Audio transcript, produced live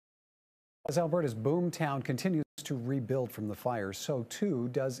As Alberta's boomtown continues to rebuild from the fires, so too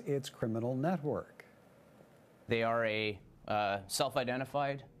does its criminal network. They are a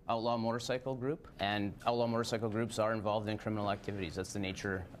self-identified outlaw motorcycle group, and outlaw motorcycle groups are involved in criminal activities. That's the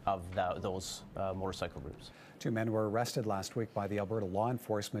nature of those motorcycle groups. 2 men were arrested last week by the Alberta Law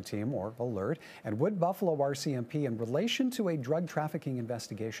Enforcement Team, or ALERT, and Wood Buffalo RCMP in relation to a drug trafficking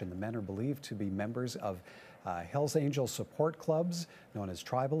investigation. The men are believed to be members of Hells Angels support clubs known as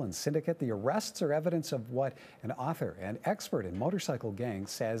Tribal and Syndicate. The arrests are evidence of what an author and expert in motorcycle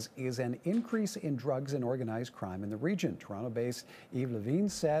gangs says is an increase in drugs and organized crime in the region. Toronto-based Yves Levine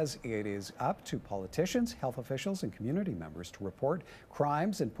says it is up to politicians, health officials, and community members to report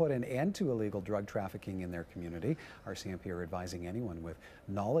crimes and put an end to illegal drug trafficking in their community. RCMP are advising anyone with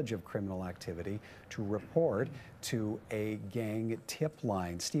knowledge of criminal activity to report to a gang tip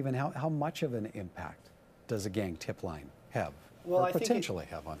line. Stephen, how much of an impact does a gang tip line have, or potentially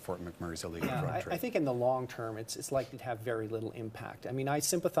have on Fort McMurray's illegal drug trade? I think in the long term, it's likely to have very little impact. I mean, I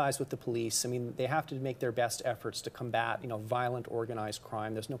sympathize with the police. I mean, they have to make their best efforts to combat, violent organized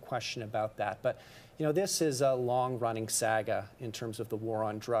crime. There's no question about that. But, this is a long-running saga in terms of the war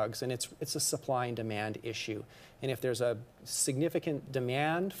on drugs, and it's a supply and demand issue. And if there's a significant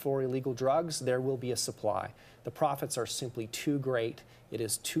demand for illegal drugs, there will be a supply. The profits are simply too great. It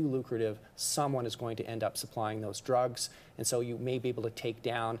is too lucrative. Someone is going to end up supplying those drugs. And so you may be able to take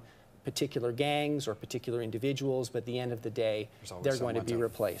down particular gangs or particular individuals, but at the end of the day, they're going to be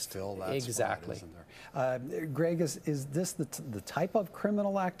replaced. Exactly. Spot, Greg, is this the type of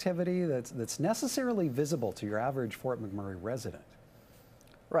criminal activity that's necessarily visible to your average Fort McMurray resident?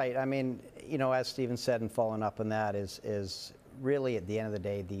 Right. I mean, as Stephen said, and following up on that is really at the end of the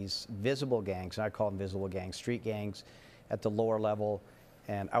day, these visible gangs, and I call them visible gangs, street gangs at the lower level,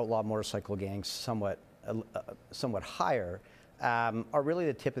 and outlaw motorcycle gangs somewhat higher, are really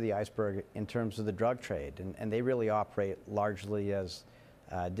the tip of the iceberg in terms of the drug trade, and they really operate largely as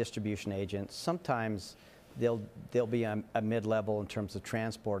distribution agents. Sometimes they'll be a mid-level in terms of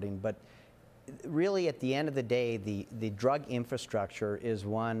transporting, but really at the end of the day, the drug infrastructure is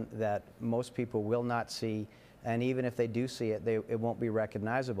one that most people will not see, and even if they do see it, it won't be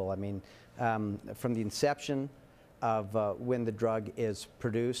recognizable. I mean, from the inception of when the drug is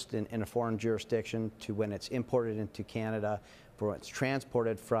produced in a foreign jurisdiction to when it's imported into Canada, for when it's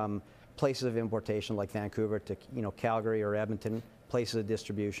transported from places of importation like Vancouver to Calgary or Edmonton, places of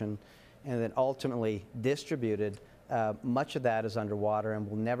distribution, and then ultimately distributed. Much of that is underwater and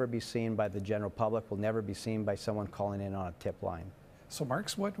will never be seen by the general public, will never be seen by someone calling in on a tip line. So,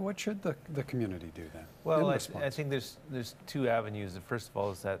 Marks, what should the community do then? Well, I think there's two avenues. The first of all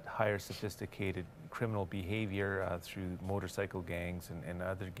is that higher sophisticated criminal behavior through motorcycle gangs and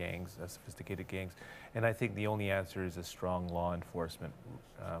other gangs, sophisticated gangs. And I think the only answer is a strong law enforcement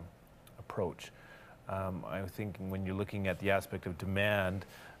approach. I think when you're looking at the aspect of demand,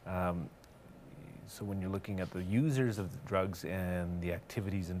 so when you're looking at the users of the drugs and the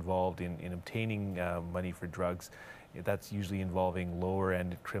activities involved in obtaining money for drugs, that's usually involving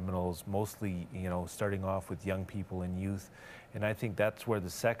lower-end criminals, mostly, starting off with young people and youth. And I think that's where the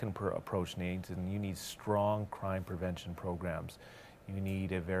second approach needs, and you need strong crime prevention programs. You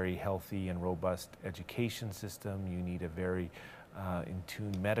need a very healthy and robust education system. You need a very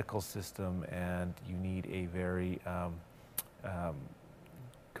in-tune medical system, and you need a very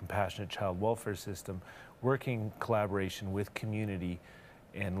compassionate child welfare system, working collaboration with community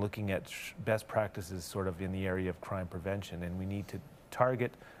and looking at best practices sort of in the area of crime prevention. And we need to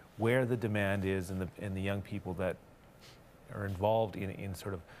target where the demand is and the young people that are involved in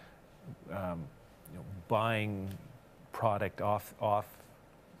sort of buying product off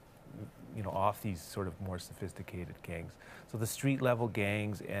these sort of more sophisticated gangs. So the street level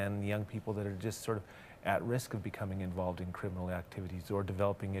gangs and young people that are just sort of at risk of becoming involved in criminal activities or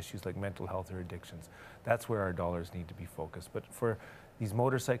developing issues like mental health or addictions. That's where our dollars need to be focused. But for these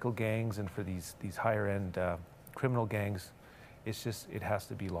motorcycle gangs and for these higher end criminal gangs, it has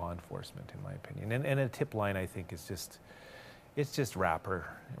to be law enforcement, in my opinion. And a tip line, I think, is just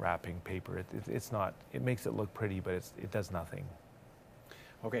wrapping paper. It's not. It makes it look pretty, but it does nothing.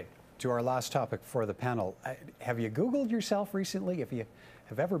 Okay. To our last topic for the panel, have you Googled yourself recently? If you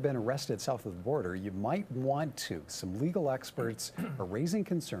have ever been arrested south of the border, you might want to. Some legal experts are raising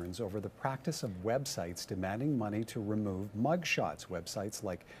concerns over the practice of websites demanding money to remove mugshots. Websites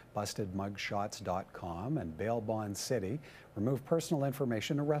like bustedmugshots.com and Bail Bond City remove personal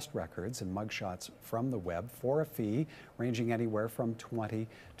information, arrest records, and mugshots from the web for a fee ranging anywhere from $20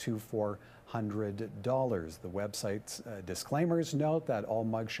 to The website's disclaimers note that all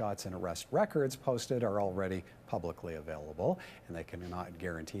mugshots and arrest records posted are already publicly available, and they cannot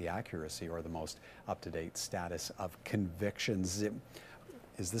guarantee accuracy or the most up-to-date status of convictions.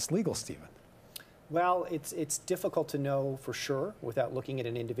 Is this legal, Stephen? Well, it's difficult to know for sure without looking at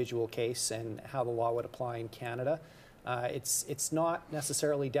an individual case and how the law would apply in Canada. It's not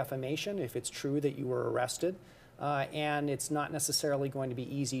necessarily defamation if it's true that you were arrested. And it's not necessarily going to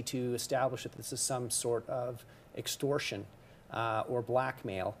be easy to establish that this is some sort of extortion or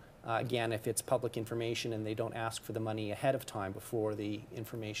blackmail, again, if it's public information and they don't ask for the money ahead of time before the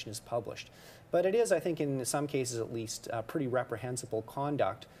information is published. But it is, I think, in some cases at least, pretty reprehensible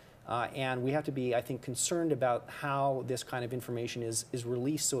conduct. And we have to be, I think, concerned about how this kind of information is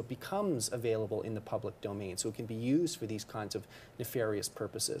released so it becomes available in the public domain, so it can be used for these kinds of nefarious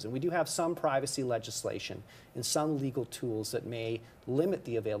purposes. And we do have some privacy legislation and some legal tools that may limit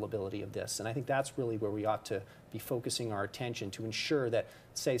the availability of this. And I think that's really where we ought to be focusing our attention to ensure that,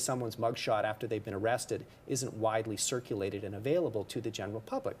 say, someone's mugshot after they've been arrested isn't widely circulated and available to the general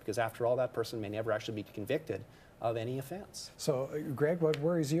public, because after all, that person may never actually be convicted of any offense. So, Greg, what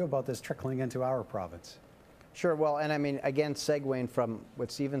worries you about this trickling into our province? Sure. Well, and I mean, again, segueing from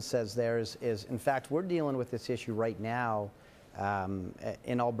what Steven says there is in fact, we're dealing with this issue right now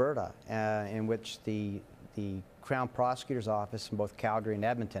in Alberta, in which the Crown Prosecutor's Office in both Calgary and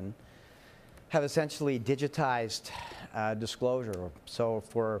Edmonton have essentially digitized disclosure. So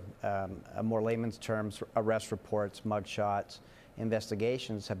for a more layman's terms, arrest reports, mugshots,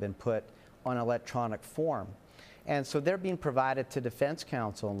 investigations have been put on electronic form. And so they're being provided to Defense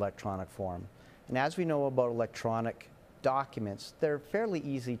Counsel in electronic form. And as we know about electronic documents, they're fairly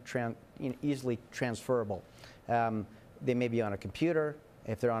easily transferable. They may be on a computer.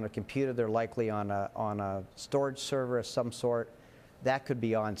 If they're on a computer, they're likely on a storage server of some sort. That could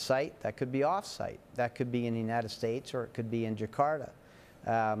be on site, that could be off site, that could be in the United States, or it could be in Jakarta.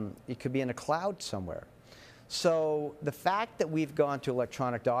 It could be in a cloud somewhere. So the fact that we've gone to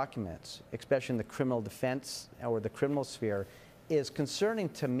electronic documents, especially in the criminal defense or the criminal sphere, is concerning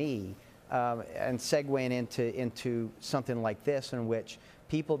to me, and segueing into something like this, in which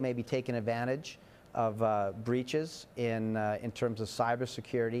people may be taking advantage of breaches in terms of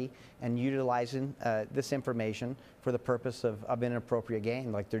cybersecurity and utilizing this information for the purpose of inappropriate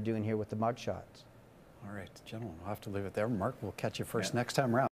gain, like they're doing here with the mugshots. All right, gentlemen, we'll have to leave it there. Mark, we'll catch you first next time around.